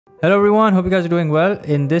Hello everyone, hope you guys are doing well.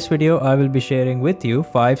 In this video, I will be sharing with you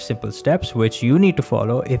 5 simple steps which you need to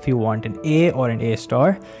follow if you want an A or an A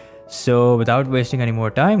star. So without wasting any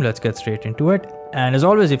more time, let's get straight into it. And as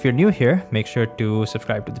always, if you're new here, make sure to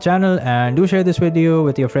subscribe to the channel and do share this video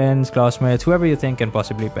with your friends, classmates, whoever you think can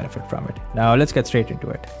possibly benefit from it. Now let's get straight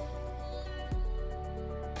into it.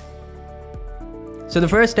 So the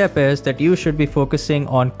first step is that you should be focusing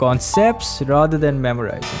on concepts rather than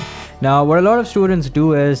memorizing. Now, what a lot of students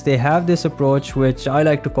do is they have this approach, which I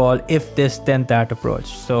like to call if this, then that approach.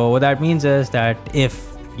 So what that means is that if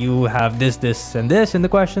you have this, this, and this in the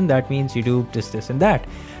question, that means you do this, this, and that.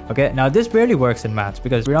 Okay, now this barely works in maths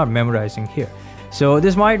because we're not memorizing here. So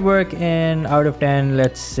this might work in out of 10,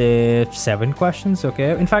 let's say 7 questions.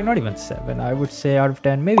 Okay, in fact, not even 7. I would say out of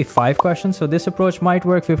 10, maybe 5 questions. So this approach might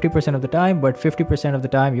work 50% of the time, but 50% of the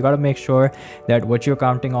time, you got to make sure that what you're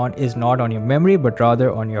counting on is not on your memory, but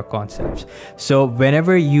rather on your concepts. So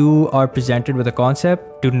whenever you are presented with a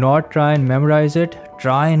concept, do not try and memorize it.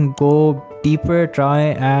 Try and go deeper, try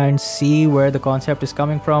and see where the concept is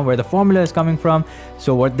coming from, where the formula is coming from.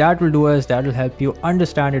 So what that will do is that will help you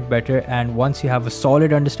understand it better, and once you have a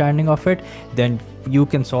solid understanding of it, then you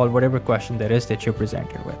can solve whatever question there is that you're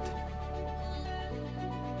presented with.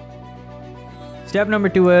 Step number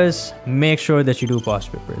 2 is make sure that you do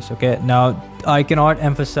past papers. Okay, now I cannot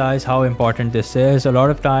emphasize how important this is. A lot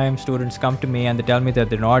of times students come to me and they tell me that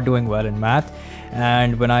they're not doing well in math,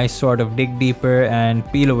 and when I sort of dig deeper and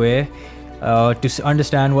peel away to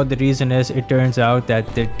understand what the reason is, it turns out that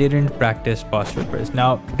they didn't practice past papers.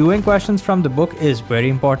 Now, doing questions from the book is very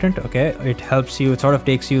important. Okay, it helps you, it sort of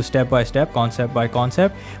takes you step by step, concept by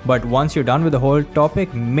concept, but once you're done with the whole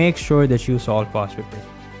topic, make sure that you solve past papers.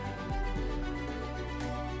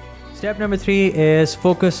 Step number 3 is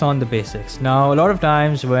focus on the basics. Now, a lot of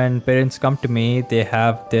times when parents come to me, they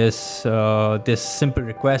have this this simple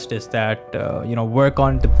request is that work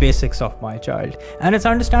on the basics of my child, and it's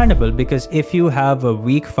understandable because if you have a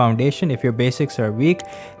weak foundation, if your basics are weak,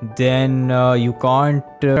 then you can't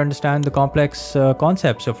understand the complex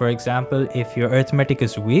concepts. So, for example, if your arithmetic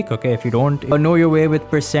is weak, okay, if you don't know your way with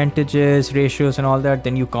percentages, ratios, and all that,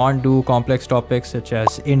 then you can't do complex topics such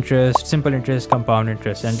as interest, simple interest, compound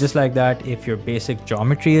interest, and just like that, if your basic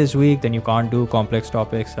geometry is weak, then you can't do complex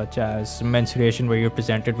topics such as mensuration, where you're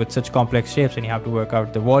presented with such complex shapes and you have to work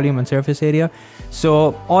out the volume and surface area.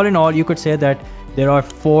 So all in all, you could say that there are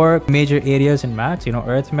 4 major areas in maths,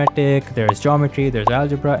 arithmetic, there's geometry, there's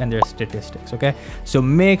algebra, and there's statistics. Okay, so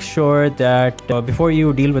make sure that before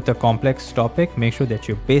you deal with a complex topic, make sure that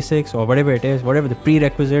your basics or whatever it is, whatever the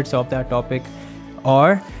prerequisites of that topic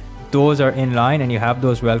are, those are in line and you have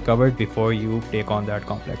those well covered before you take on that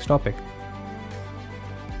complex topic.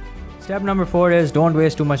 Step number 4 is don't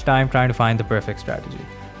waste too much time trying to find the perfect strategy.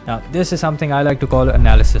 Now, this is something I like to call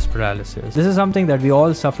analysis paralysis. This is something that we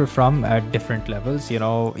all suffer from at different levels.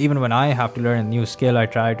 Even when I have to learn a new skill, I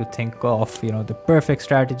try to think of, the perfect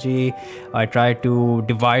strategy. I try to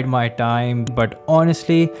divide my time, but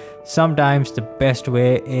honestly, sometimes the best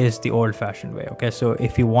way is the old-fashioned way. Okay, so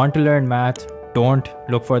if you want to learn math, don't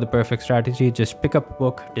look for the perfect strategy. Just pick up a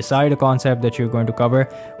book, decide a concept that you're going to cover,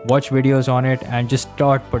 watch videos on it, and just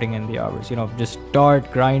start putting in the hours. Just start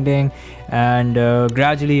grinding, and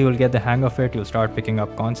gradually you'll get the hang of it. You'll start picking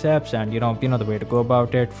up concepts, and you know the way to go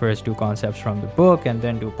about it. First do concepts from the book and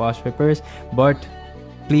then do past papers. But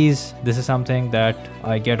please, this is something that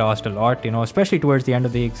I get asked a lot, especially towards the end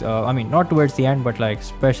of the not towards the end, but like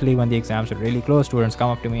especially when the exams are really close, students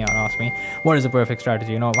come up to me and ask me, what is the perfect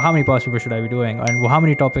strategy? How many past papers should I be doing, and how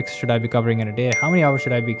many topics should I be covering in a day? How many hours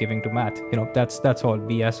should I be giving to math? That's all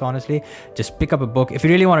BS, honestly. Just pick up a book. If you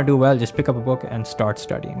really want to do well, just pick up a book and start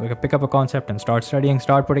studying. Pick up a concept and start studying,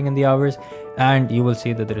 start putting in the hours, and you will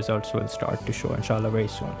see that the results will start to show, inshallah, very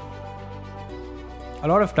soon. A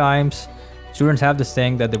lot of times students have this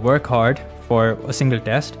thing that they work hard for a single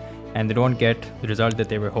test and they don't get the result that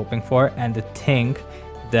they were hoping for, and they think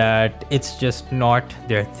that it's just not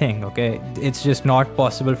their thing. Okay, it's just not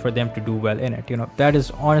possible for them to do well in it. That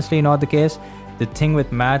is honestly not the case. The thing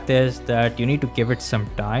with math is that you need to give it some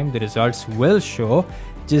time. The results will show.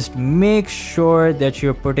 Just make sure that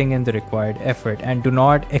you're putting in the required effort, and do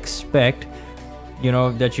not expect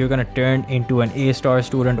that you're going to turn into an A-star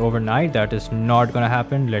student overnight. That is not going to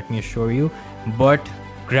happen, let me assure you. But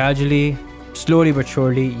gradually, slowly but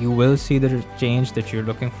surely, you will see the change that you're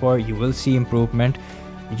looking for. You will see improvement.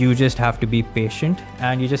 You just have to be patient,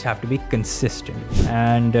 and you just have to be consistent.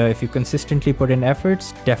 And if you consistently put in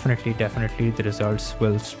efforts, definitely the results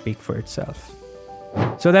will speak for itself.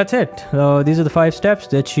 So that's it. These are the 5 steps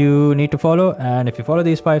that you need to follow, and if you follow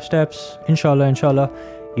these 5 steps, inshallah,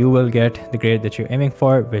 you will get the grade that you're aiming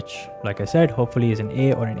for, which, like I said, hopefully is an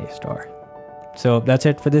A or an A star. So that's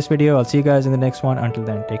it for this video. I'll see you guys in the next one. Until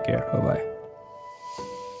then, take care. Bye-bye.